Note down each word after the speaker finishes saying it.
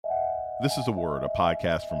This is A Word, a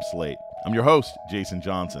podcast from Slate. I'm your host, Jason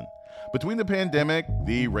Johnson. Between the pandemic,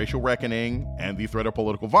 the racial reckoning, and the threat of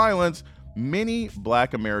political violence, many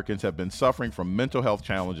Black Americans have been suffering from mental health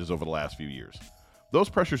challenges over the last few years. Those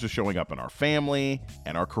pressures are showing up in our family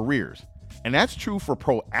and our careers. And that's true for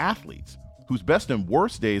pro athletes, whose best and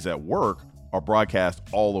worst days at work are broadcast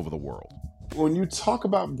all over the world. When you talk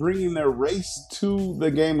about bringing their race to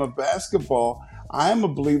the game of basketball, I'm a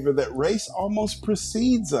believer that race almost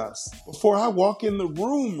precedes us. Before I walk in the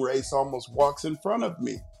room, race almost walks in front of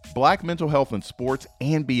me. Black mental health in sports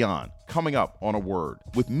and beyond, coming up on A Word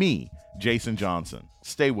with me, Jason Johnson.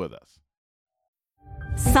 Stay with us.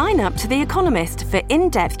 Sign up to The Economist for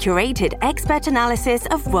in-depth curated expert analysis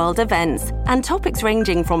of world events and topics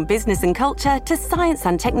ranging from business and culture to science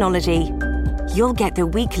and technology. You'll get the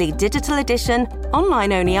weekly digital edition,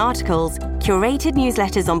 online-only articles, curated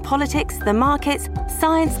newsletters on politics, the markets,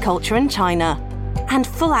 science, culture, and China, and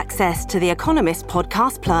full access to The Economist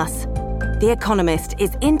Podcast Plus. The Economist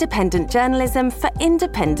is independent journalism for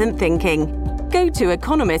independent thinking. Go to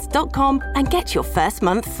economist.com and get your first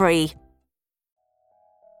month free.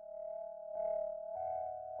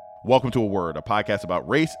 Welcome to A Word, a podcast about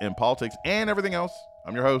race and politics and everything else.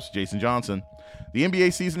 I'm your host, Jason Johnson. The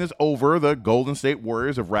NBA season is over. The Golden State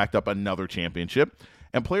Warriors have racked up another championship,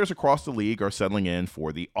 and players across the league are settling in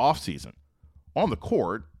for the offseason. On the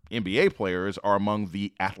court, NBA players are among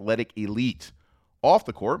the athletic elite. Off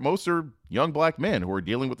the court, most are young Black men who are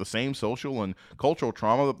dealing with the same social and cultural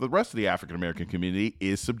trauma that the rest of the African American community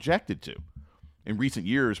is subjected to. In recent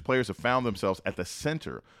years, players have found themselves at the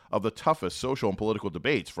center of the toughest social and political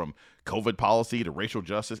debates, from COVID policy to racial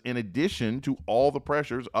justice, in addition to all the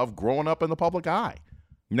pressures of growing up in the public eye.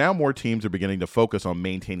 Now more teams are beginning to focus on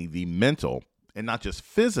maintaining the mental and not just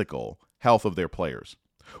physical health of their players.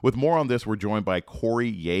 With more on this, we're joined by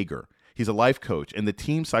Corey Yeager. He's a life coach and the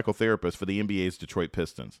team psychotherapist for the NBA's Detroit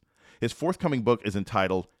Pistons. His forthcoming book is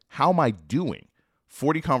entitled, How Am I Doing?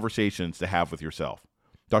 40 Conversations to Have with Yourself.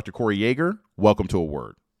 Dr. Corey Yeager, welcome to A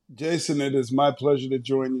Word. Jason, it is my pleasure to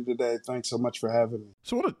join you today. Thanks so much for having me.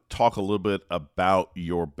 So I want to talk a little bit about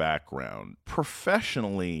your background.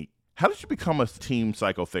 Professionally, how did you become a team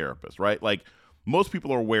psychotherapist, right? Like, most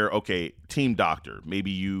people are aware, okay, team doctor.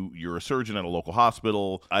 Maybe you're a surgeon at a local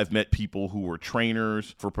hospital. I've met people who were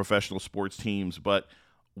trainers for professional sports teams, but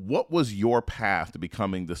what was your path to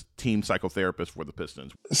becoming this team psychotherapist for the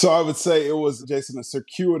Pistons? So I would say it was, Jason, a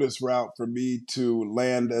circuitous route for me to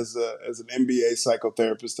land as an NBA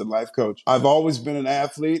psychotherapist and life coach. I've always been an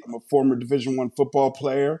athlete. I'm a former Division I football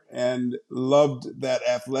player and loved that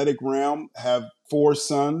athletic realm. Have 4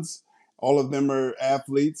 sons. All of them are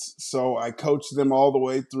athletes, so I coach them all the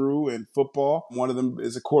way through in football. One of them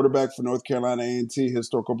is a quarterback for North Carolina A&T,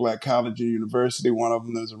 historical Black college and university. One of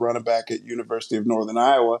them is a running back at University of Northern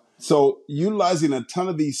Iowa. So utilizing a ton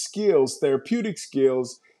of these skills, therapeutic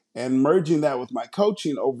skills, and merging that with my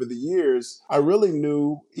coaching over the years, I really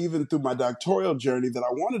knew, even through my doctoral journey, that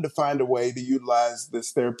I wanted to find a way to utilize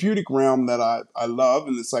this therapeutic realm that I love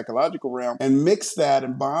in the psychological realm and mix that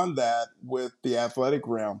and bond that with the athletic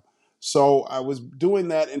realm. So I was doing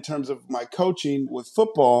that in terms of my coaching with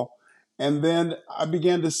football. And then I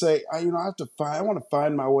began to say, I want to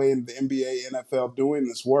find my way in the NBA, NFL doing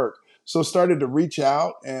this work. So started to reach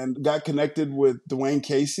out and got connected with Dwayne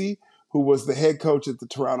Casey, who was the head coach at the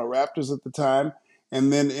Toronto Raptors at the time,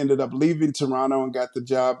 and then ended up leaving Toronto and got the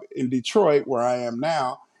job in Detroit, where I am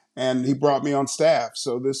now. And he brought me on staff.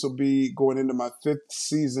 So this will be going into my 5th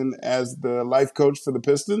season as the life coach for the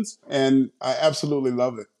Pistons. And I absolutely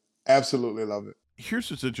love it. Absolutely love it.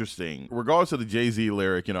 Here's what's interesting. Regardless of the Jay-Z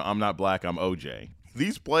lyric, I'm not black, I'm OJ.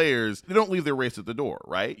 These players, they don't leave their race at the door,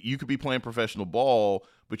 right? You could be playing professional ball,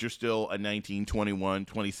 but you're still a 19, 21,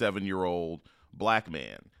 27-year-old black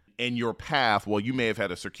man. And your path, well, you may have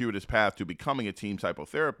had a circuitous path to becoming a team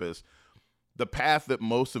psychotherapist. The path that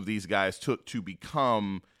most of these guys took to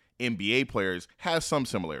become NBA players has some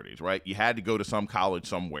similarities, right? You had to go to some college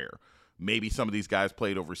somewhere. Maybe some of these guys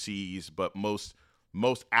played overseas, but most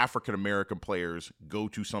African-American players go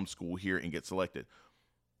to some school here and get selected.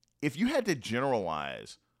 If you had to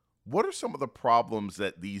generalize, what are some of the problems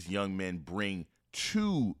that these young men bring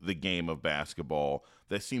to the game of basketball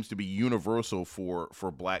that seems to be universal for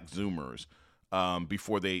Black Zoomers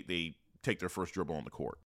before they take their first dribble on the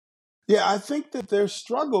court? Yeah, I think that their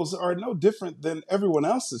struggles are no different than everyone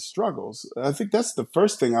else's struggles. I think that's the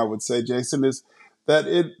first thing I would say, Jason, is that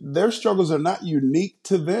their struggles are not unique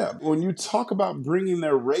to them. When you talk about bringing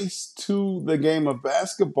their race to the game of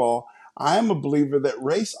basketball, I am a believer that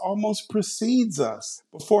race almost precedes us.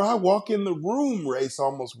 Before I walk in the room, race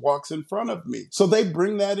almost walks in front of me. So they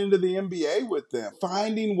bring that into the NBA with them,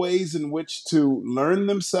 finding ways in which to learn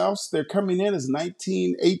themselves. They're coming in as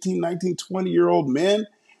 18, 19, 20-year-old men.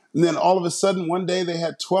 And then all of a sudden, one day they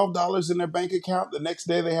had $12 in their bank account. The next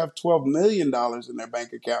day they have $12 million in their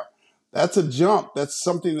bank account. That's a jump. That's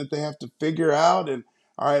something that they have to figure out. And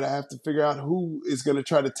all right, I have to figure out who is going to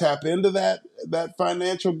try to tap into that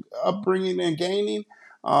financial upbringing and gaining,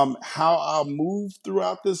 how I'll move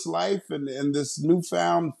throughout this life and this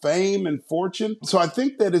newfound fame and fortune. So I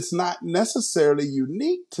think that it's not necessarily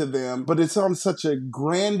unique to them, but it's on such a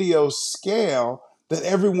grandiose scale that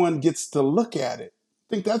everyone gets to look at it.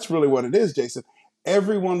 I think that's really what it is, Jason.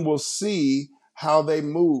 Everyone will see how they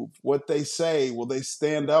move, what they say. Will they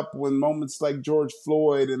stand up when moments like George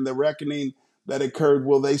Floyd and the reckoning that occurred?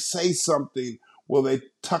 Will they say something? Will they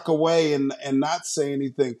tuck away and not say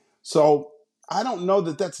anything? So I don't know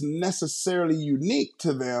that that's necessarily unique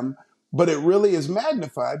to them, but it really is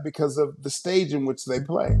magnified because of the stage in which they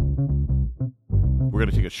play. We're going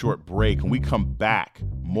to take a short break. When we come back,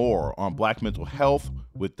 more on Black mental health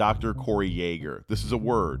with Dr. Corey Yeager. This is A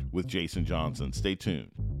Word with Jason Johnson. Stay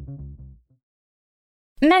tuned.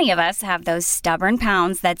 Many of us have those stubborn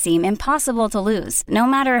pounds that seem impossible to lose, no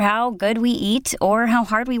matter how good we eat or how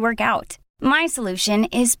hard we work out. My solution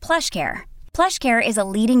is PlushCare. PlushCare is a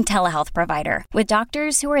leading telehealth provider with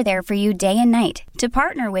doctors who are there for you day and night to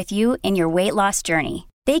partner with you in your weight loss journey.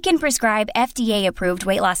 They can prescribe FDA-approved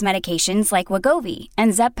weight loss medications like Wegovy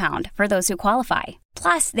and Zepbound for those who qualify.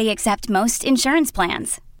 Plus, they accept most insurance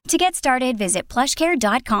plans. To get started, visit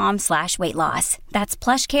plushcare.com/weightloss. That's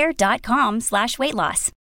plushcare.com/weightloss.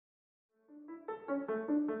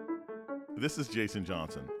 This is Jason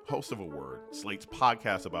Johnson, host of A Word, Slate's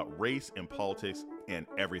podcast about race and politics and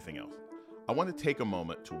everything else. I want to take a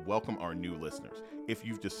moment to welcome our new listeners. If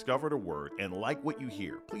you've discovered A Word and like what you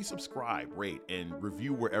hear, please subscribe, rate, and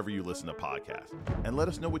review wherever you listen to podcasts. And let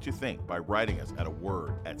us know what you think by writing us at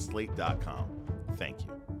aword@slate.com. Thank you.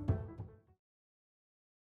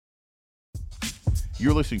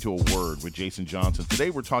 You're listening to A Word with Jason Johnson. Today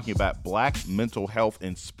we're talking about Black mental health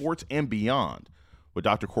in sports and beyond with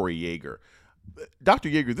Dr. Corey Yeager. Dr.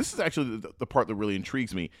 Yeager, this is actually the part that really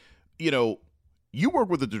intrigues me. You know, you work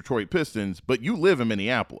with the Detroit Pistons, but you live in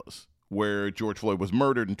Minneapolis, where George Floyd was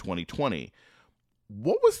murdered in 2020.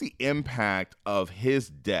 What was the impact of his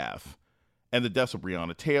death and the deaths of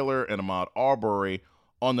Breonna Taylor and Ahmaud Arbery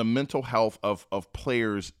on the mental health of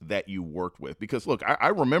players that you worked with? Because, look, I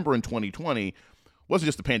remember in 2020, wasn't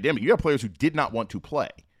just the pandemic. You had players who did not want to play.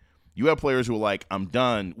 You have players who were like, I'm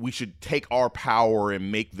done. We should take our power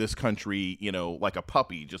and make this country, you know, like a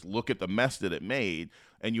puppy. Just look at the mess that it made.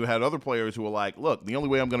 And you had other players who were like, look, the only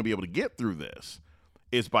way I'm going to be able to get through this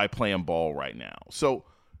is by playing ball right now. So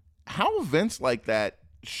how events like that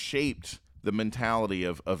shaped the mentality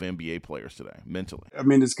of NBA players today, mentally? I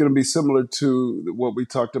mean, it's going to be similar to what we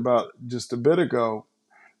talked about just a bit ago,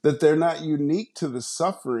 that they're not unique to the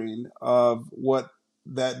suffering of what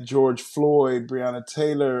that George Floyd, Breonna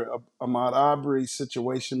Taylor, Ahmaud Arbery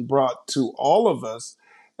situation brought to all of us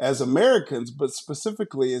as Americans, but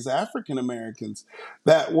specifically as African Americans.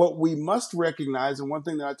 That what we must recognize, and one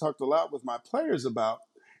thing that I talked a lot with my players about,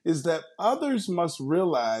 is that others must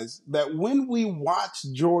realize that when we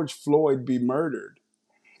watched George Floyd be murdered,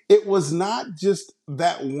 it was not just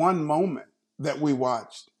that one moment that we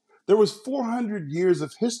watched. There was 400 years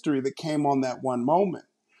of history that came on that one moment.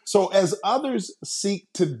 So as others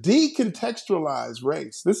seek to decontextualize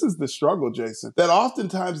race, this is the struggle, Jason, that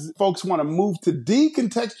oftentimes folks want to move to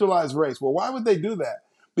decontextualize race. Well, why would they do that?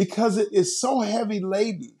 Because it is so heavy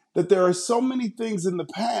laden that there are so many things in the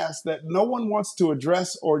past that no one wants to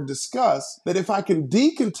address or discuss, that if I can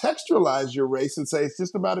decontextualize your race and say it's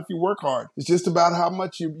just about if you work hard, it's just about how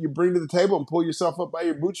much you bring to the table and pull yourself up by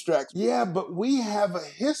your bootstraps. Yeah, but we have a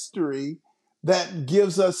history that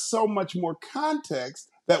gives us so much more context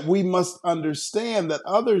that we must understand that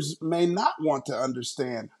others may not want to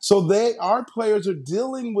understand. So our players are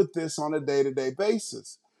dealing with this on a day-to-day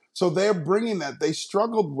basis. So they're bringing that. They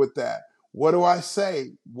struggled with that. What do I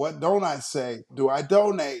say? What don't I say? Do I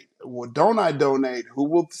donate? What don't I donate? Who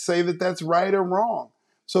will say that that's right or wrong?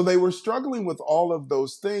 So they were struggling with all of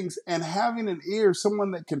those things, and having an ear,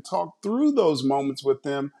 someone that can talk through those moments with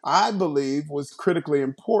them, I believe was critically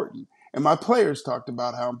important. And my players talked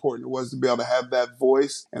about how important it was to be able to have that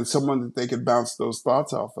voice and someone that they could bounce those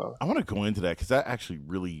thoughts off of. I want to go into that because that actually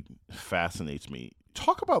really fascinates me.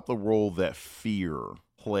 Talk about the role that fear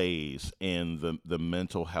plays in the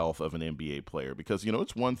mental health of an NBA player, because, you know,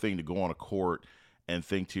 it's one thing to go on a court and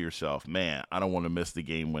think to yourself, man, I don't want to miss the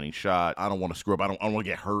game-winning shot. I don't want to screw up. I don't want to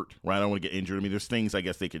get hurt, right? I don't want to get injured. I mean, there's things I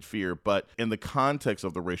guess they could fear. But in the context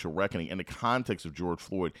of the racial reckoning, in the context of George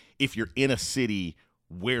Floyd, if you're in a city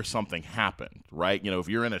where something happened, right? If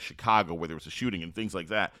you're in a Chicago where there was a shooting and things like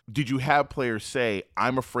that, did you have players say,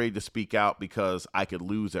 I'm afraid to speak out because I could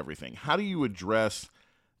lose everything? How do you address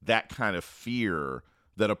that kind of fear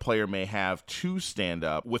that a player may have to stand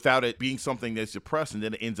up without it being something that's suppressed and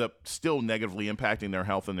then it ends up still negatively impacting their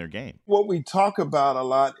health and their game? What we talk about a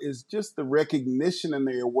lot is just the recognition and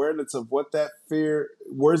the awareness of what that fear,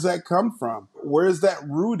 where's that come from? Where is that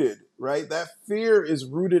rooted, right? That fear is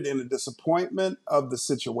rooted in a disappointment of the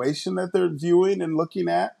situation that they're viewing and looking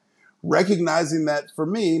at. Recognizing that, for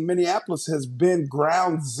me, Minneapolis has been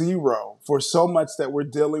ground zero for so much that we're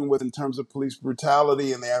dealing with in terms of police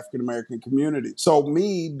brutality in the African-American community. So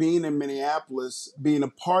me being in Minneapolis, being a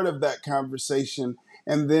part of that conversation,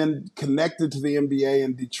 and then connected to the NBA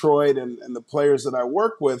in Detroit and the players that I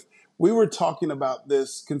work with, we were talking about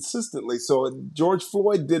this consistently. So George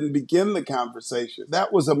Floyd didn't begin the conversation.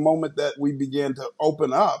 That was a moment that we began to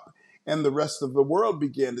open up, and the rest of the world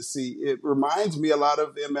began to see. It reminds me a lot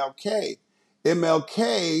of MLK.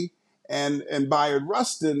 MLK and Bayard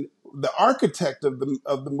Rustin, the architect of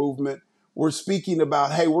the movement, were speaking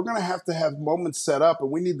about, hey, we're going to have moments set up, and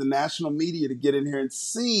we need the national media to get in here and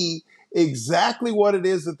see exactly what it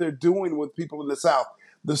is that they're doing with people in the South.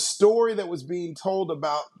 The story that was being told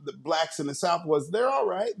about the blacks in the South was, they're all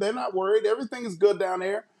right, they're not worried, everything is good down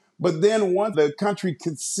there. But then once the country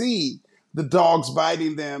could see the dogs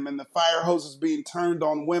biting them and the fire hoses being turned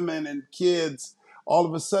on women and kids, all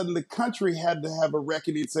of a sudden the country had to have a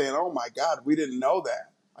reckoning saying, oh my God, we didn't know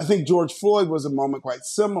that. I think George Floyd was a moment quite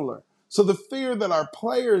similar. So the fear that our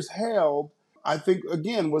players held, I think,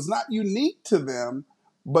 again, was not unique to them,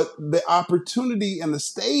 but the opportunity and the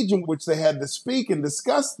stage in which they had to speak and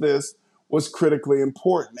discuss this was critically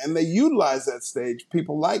important. And they utilized that stage.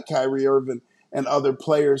 People like Kyrie Irving and other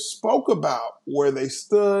players spoke about where they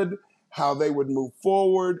stood, how they would move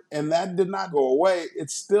forward, and that did not go away.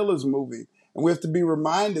 It still is moving. And we have to be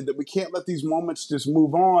reminded that we can't let these moments just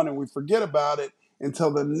move on and we forget about it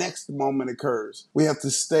until the next moment occurs. We have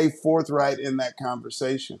to stay forthright in that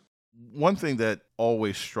conversation. One thing that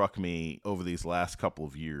always struck me over these last couple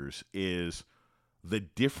of years is the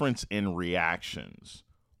difference in reactions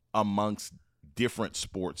amongst different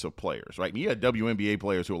sports of players, right? You had WNBA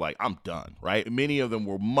players who were like, I'm done, right? Many of them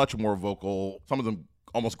were much more vocal. Some of them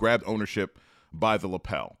almost grabbed ownership by the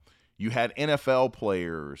lapel. You had NFL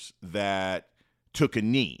players that took a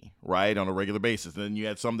knee, right, on a regular basis. And then you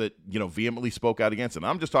had some that, vehemently spoke out against it. And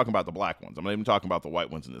I'm just talking about the black ones. I'm not even talking about the white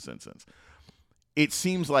ones in this instance. It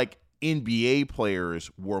seems like NBA players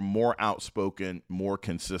were more outspoken, more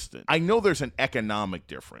consistent. I know there's an economic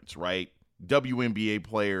difference, right? WNBA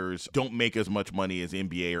players don't make as much money as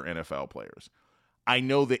NBA or NFL players. I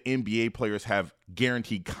know that NBA players have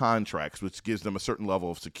guaranteed contracts, which gives them a certain level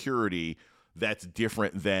of security that's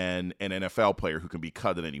different than an NFL player who can be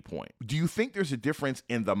cut at any point. Do you think there's a difference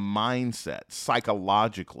in the mindset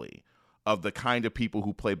psychologically of the kind of people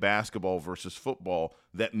who play basketball versus football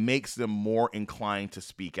that makes them more inclined to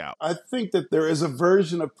speak out? I think that there is a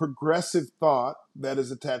version of progressive thought that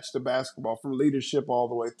is attached to basketball, from leadership all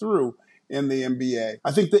the way through in the NBA.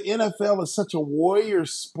 I think the NFL is such a warrior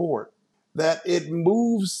sport that it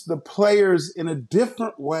moves the players in a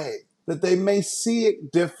different way, that they may see it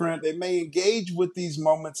different. They may engage with these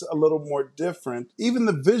moments a little more different. Even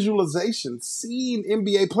the visualization, seeing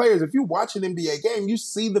NBA players. If you watch an NBA game, you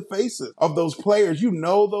see the faces of those players. You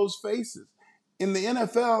know those faces. In the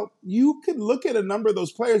NFL, you could look at a number of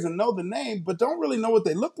those players and know the name, but don't really know what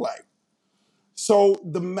they look like. So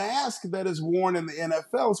the mask that is worn in the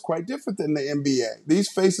NFL is quite different than the NBA. These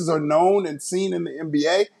faces are known and seen in the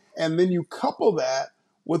NBA. And then you couple that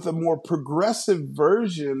with a more progressive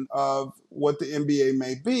version of what the NBA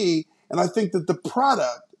may be. And I think that the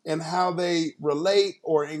product and how they relate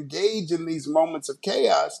or engage in these moments of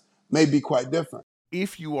chaos may be quite different.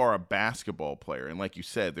 If you are a basketball player, and like you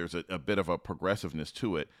said, there's a bit of a progressiveness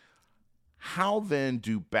to it, how then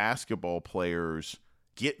do basketball players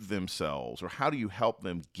get themselves, or how do you help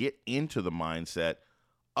them get into the mindset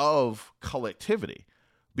of collectivity?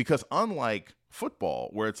 Because unlike football,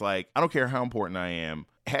 where it's like, I don't care how important I am,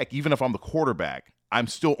 heck, even if I'm the quarterback, I'm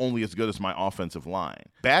still only as good as my offensive line.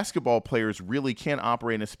 Basketball players really can't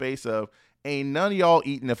operate in a space of, ain't none of y'all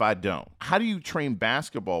eating if I don't. How do you train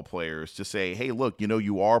basketball players to say, hey, look,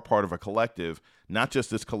 you are part of a collective, not just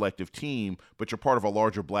this collective team, but you're part of a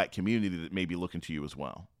larger black community that may be looking to you as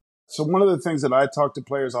well? So one of the things that I talk to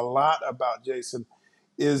players a lot about, Jason,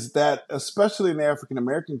 is that, especially in the African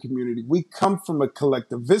American community, we come from a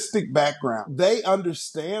collectivistic background. They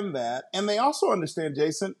understand that. And they also understand,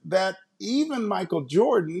 Jason, that even Michael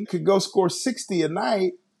Jordan could go score 60 a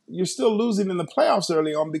night. You're still losing in the playoffs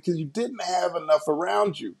early on because you didn't have enough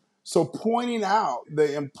around you. So pointing out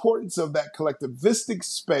the importance of that collectivistic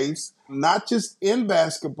space, not just in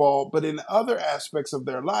basketball, but in other aspects of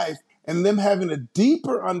their life, and them having a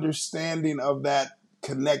deeper understanding of that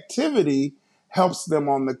connectivity helps them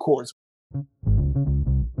on the court.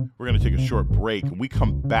 We're going to take a short break. When we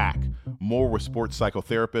come back, more with sports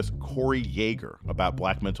psychotherapist Corey Yeager about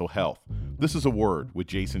Black mental health. This is A Word with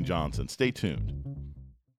Jason Johnson. Stay tuned.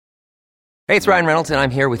 Hey, it's Ryan Reynolds, and I'm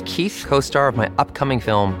here with Keith, co-star of my upcoming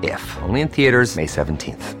film, If, only in theaters May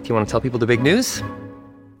 17th. Do you want to tell people the big news?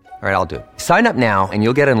 All right, I'll do it. Sign up now and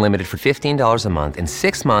you'll get unlimited for $15 a month and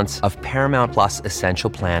 6 months of Paramount Plus Essential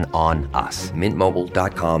Plan on us.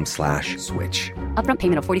 MintMobile.com/switch. Upfront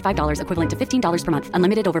payment of $45 equivalent to $15 per month.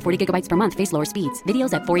 Unlimited over 40 gigabytes per month. Face lower speeds.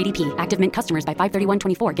 Videos at 480p. Active Mint customers by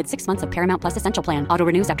 531.24 get 6 months of Paramount Plus Essential Plan. Auto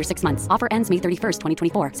renews after 6 months. Offer ends May 31st,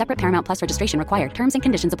 2024. Separate Paramount Plus registration required. Terms and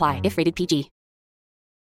conditions apply if rated PG.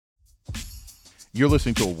 You're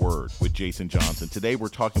listening to A Word with Jason Johnson. Today we're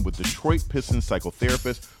talking with Detroit Pistons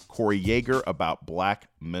psychotherapist Corey Yeager about Black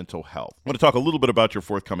mental health. I want to talk a little bit about your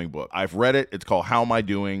forthcoming book. I've read it. It's called How Am I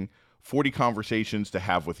Doing? 40 Conversations to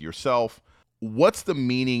Have with Yourself. What's the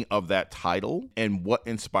meaning of that title and what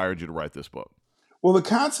inspired you to write this book? Well, the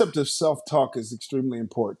concept of self-talk is extremely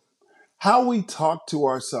important. How we talk to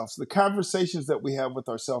ourselves, the conversations that we have with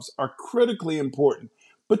ourselves are critically important.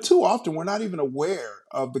 But too often, we're not even aware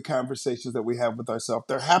of the conversations that we have with ourselves.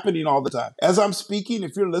 They're happening all the time. As I'm speaking,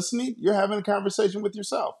 if you're listening, you're having a conversation with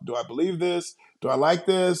yourself. Do I believe this? Do I like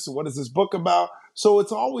this? What is this book about? So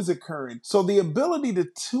it's always occurring. So the ability to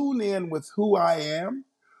tune in with who I am,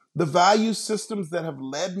 the value systems that have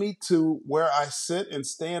led me to where I sit and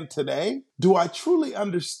stand today, do I truly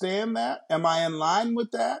understand that? Am I in line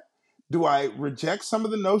with that? Do I reject some of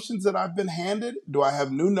the notions that I've been handed? Do I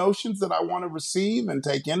have new notions that I want to receive and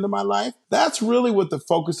take into my life? That's really what the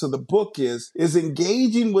focus of the book is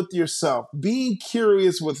engaging with yourself, being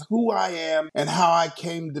curious with who I am and how I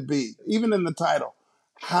came to be. Even in the title,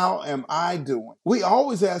 how am I doing? We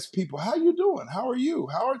always ask people, how are you doing? How are you?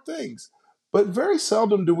 How are things? But very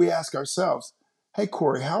seldom do we ask ourselves, hey,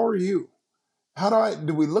 Corey, how are you?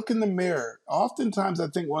 Do we look in the mirror? Oftentimes, I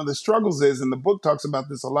think one of the struggles is, and the book talks about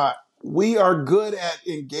this a lot, we are good at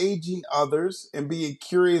engaging others and being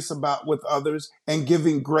curious about with others and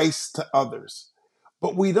giving grace to others.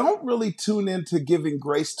 But we don't really tune into giving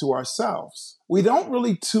grace to ourselves. We don't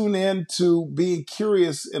really tune in to being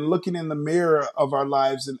curious and looking in the mirror of our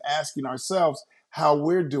lives and asking ourselves how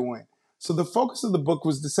we're doing. So the focus of the book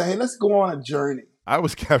was to say, hey, let's go on a journey. I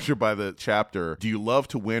was captured by the chapter, do you love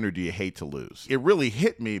to win or do you hate to lose? It really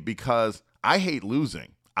hit me because I hate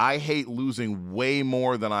losing. I hate losing way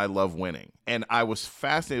more than I love winning. And I was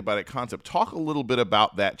fascinated by that concept. Talk a little bit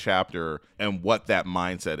about that chapter and what that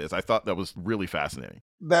mindset is. I thought that was really fascinating.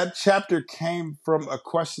 That chapter came from a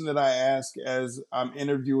question that I ask as I'm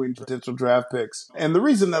interviewing potential draft picks. And the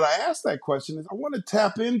reason that I asked that question is I want to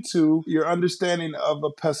tap into your understanding of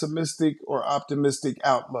a pessimistic or optimistic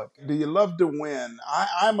outlook. Do you love to win?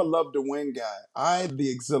 I'm a love to win guy. The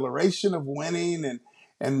exhilaration of winning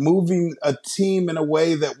and moving a team in a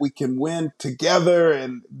way that we can win together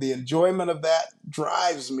and the enjoyment of that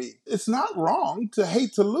drives me. It's not wrong to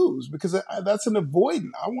hate to lose because that's an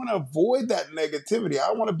avoidant. I want to avoid that negativity.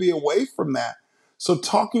 I want to be away from that. So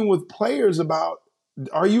talking with players about,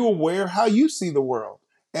 are you aware how you see the world?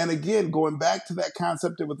 And again, going back to that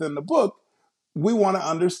concept within the book, we want to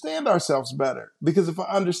understand ourselves better because if I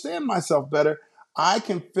understand myself better, I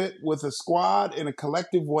can fit with a squad in a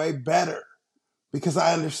collective way better. Because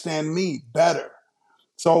I understand me better.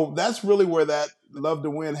 So that's really where that love to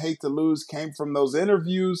win, hate to lose came from, those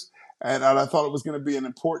interviews. And I thought it was going to be an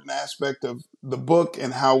important aspect of the book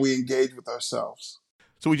and how we engage with ourselves.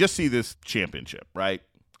 So we just see this championship, right?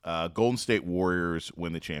 Golden State Warriors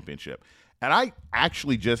win the championship. And I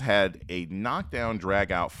actually just had a knockdown,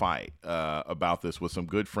 drag-out fight about this with some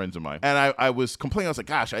good friends of mine. And I was complaining. I was like,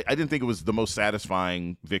 gosh, I didn't think it was the most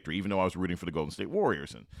satisfying victory, even though I was rooting for the Golden State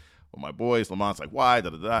Warriors. And well, my boys, Lamont's like, why?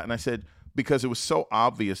 And I said, because it was so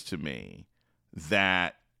obvious to me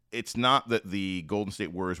that it's not that the Golden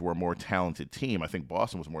State Warriors were a more talented team. I think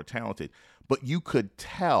Boston was more talented. But you could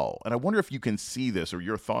tell, and I wonder if you can see this or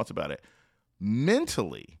your thoughts about it,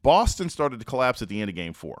 mentally, Boston started to collapse at the end of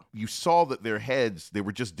Game 4. You saw that their heads, they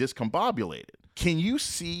were just discombobulated. Can you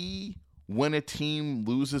see when a team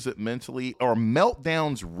loses it mentally? Are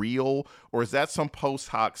meltdowns real, or is that some post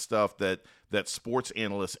hoc stuff that sports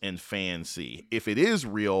analysts and fans see? If it is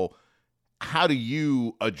real, how do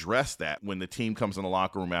you address that when the team comes in the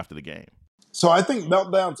locker room after the game? So I think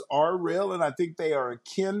meltdowns are real, and I think they are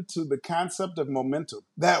akin to the concept of momentum,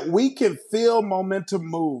 that we can feel momentum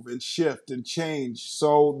move and shift and change.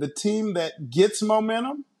 So the team that gets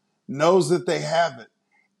momentum knows that they have it.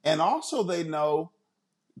 And also they know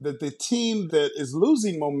that the team that is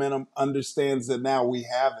losing momentum understands that now we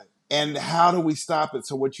have it. And how do we stop it?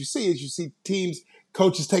 So what you see is teams,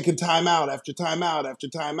 coaches taking timeout after timeout after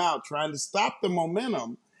timeout, trying to stop the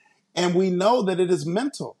momentum. And we know that it is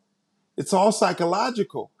mental. It's all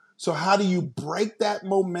psychological. So how do you break that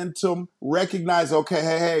momentum, recognize,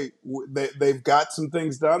 okay, they've got some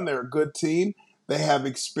things done. They're a good team. They have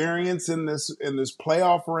experience in this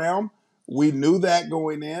playoff realm. We knew that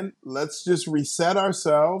going in. Let's just reset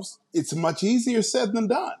ourselves. It's much easier said than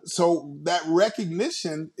done. So that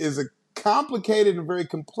recognition is a complicated and very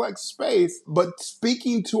complex space, but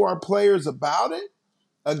speaking to our players about it,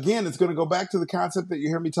 again, it's going to go back to the concept that you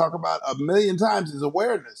hear me talk about a million times, is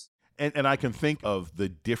awareness. And I can think of the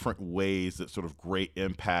different ways that sort of great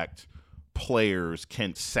impact players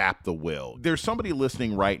can sap the will. There's somebody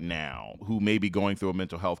listening right now who may be going through a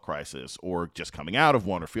mental health crisis or just coming out of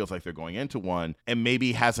one or feels like they're going into one and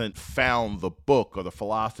maybe hasn't found the book or the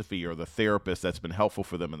philosophy or the therapist that's been helpful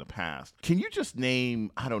for them in the past. Can you just name,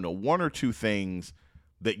 one or two things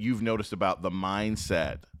that you've noticed about the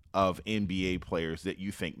mindset of NBA players that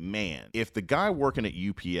you think, man, if the guy working at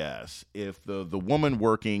UPS, if the woman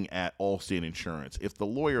working at Allstate Insurance, if the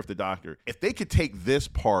lawyer, if the doctor, if they could take this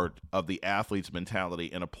part of the athlete's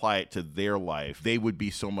mentality and apply it to their life, they would be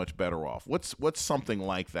so much better off. What's something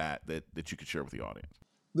like that you could share with the audience?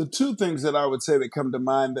 The two things that I would say that come to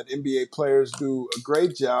mind that NBA players do a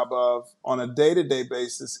great job of on a day-to-day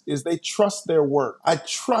basis is they trust their work. I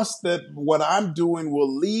trust that what I'm doing will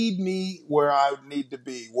lead me where I need to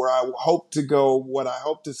be, where I hope to go, what I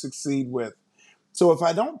hope to succeed with. So if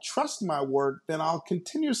I don't trust my work, then I'll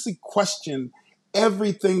continuously question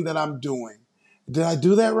everything that I'm doing. Did I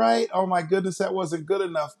do that right? Oh my goodness, that wasn't good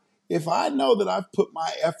enough. If I know that I've put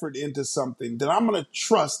my effort into something, then I'm going to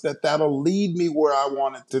trust that that'll lead me where I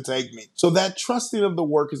want it to take me. So that trusting of the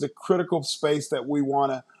work is a critical space that we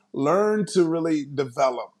want to learn to really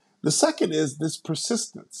develop. The second is this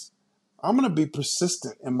persistence. I'm going to be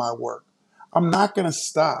persistent in my work. I'm not going to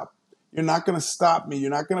stop. You're not going to stop me. You're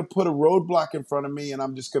not going to put a roadblock in front of me and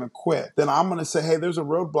I'm just going to quit. Then I'm going to say, hey, there's a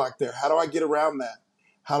roadblock there. How do I get around that?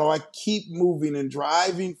 How do I keep moving and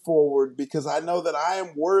driving forward? Because I know that I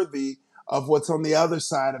am worthy of what's on the other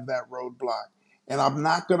side of that roadblock. And I'm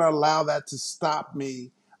not going to allow that to stop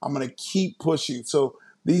me. I'm going to keep pushing. So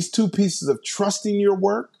these two pieces of trusting your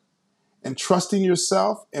work and trusting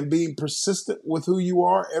yourself and being persistent with who you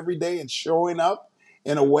are every day and showing up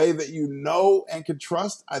in a way that you know and can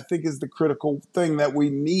trust, I think is the critical thing that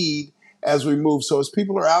we need as we move. So as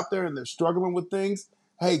people are out there and they're struggling with things,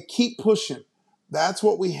 hey, keep pushing. That's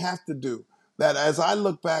what we have to do. That as I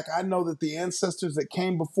look back, I know that the ancestors that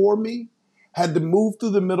came before me had to move through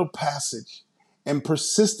the middle passage and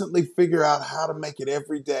persistently figure out how to make it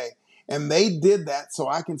every day. And they did that so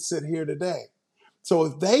I can sit here today. So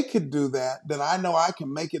if they could do that, then I know I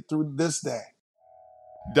can make it through this day.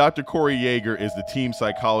 Dr. Corey Yeager is the team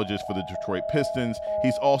psychologist for the Detroit Pistons.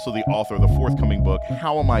 He's also the author of the forthcoming book,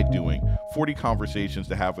 How Am I Doing? 40 Conversations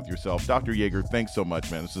to Have with Yourself. Dr. Yeager, thanks so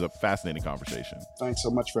much, man. This is a fascinating conversation. Thanks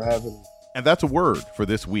so much for having me. And that's a word for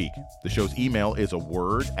this week. The show's email is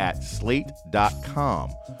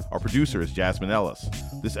aword@slate.com. Our producer is Jasmine Ellis.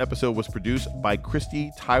 This episode was produced by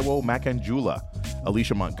Christy Taiwo Makanjula.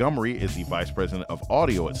 Alicia Montgomery is the vice president of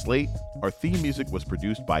audio at Slate. Our theme music was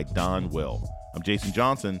produced by Don Will. I'm Jason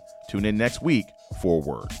Johnson. Tune in next week for a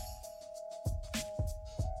word.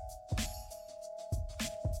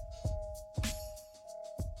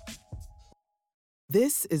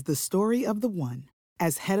 This is the story of the one.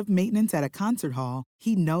 As head of maintenance at a concert hall,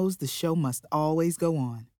 he knows the show must always go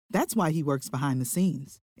on. That's why he works behind the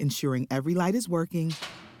scenes, ensuring every light is working,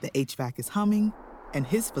 the HVAC is humming, and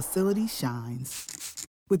his facility shines.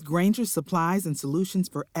 With Grainger's supplies and solutions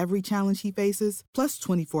for every challenge he faces, plus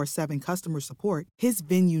 24/7 customer support, his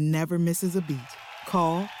venue never misses a beat.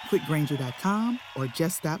 Call quickgrainger.com or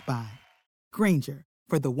just stop by. Grainger,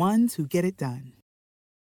 for the ones who get it done.